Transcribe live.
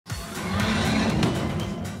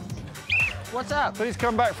What's up? Please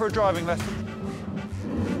come back for a driving lesson.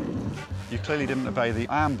 You clearly didn't obey the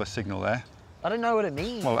amber signal there. I don't know what it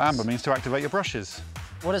means. Well, amber means to activate your brushes.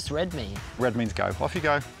 What does red mean? Red means go. Off you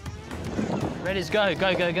go. Red is go,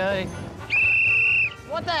 go, go, go.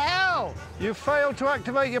 What the hell? You failed to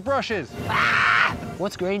activate your brushes. Ah!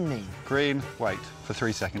 What's green mean? Green, wait for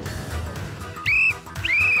 3 seconds.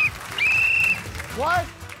 What?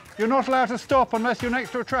 You're not allowed to stop unless you're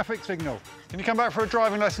next to a traffic signal. Can you come back for a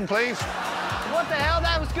driving lesson, please? What the hell?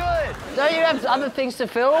 That was good. Don't you have other things to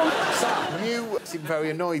film? Sam, you seemed very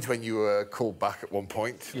annoyed when you were called back at one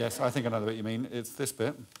point. Yes, I think I know the bit you mean. It's this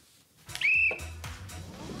bit.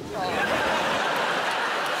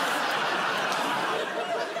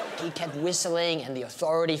 He kept whistling, and the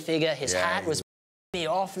authority figure, his hat was me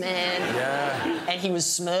off, man. Yeah. And he was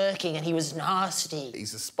smirking, and he was nasty.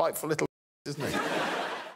 He's a spiteful little isn't he?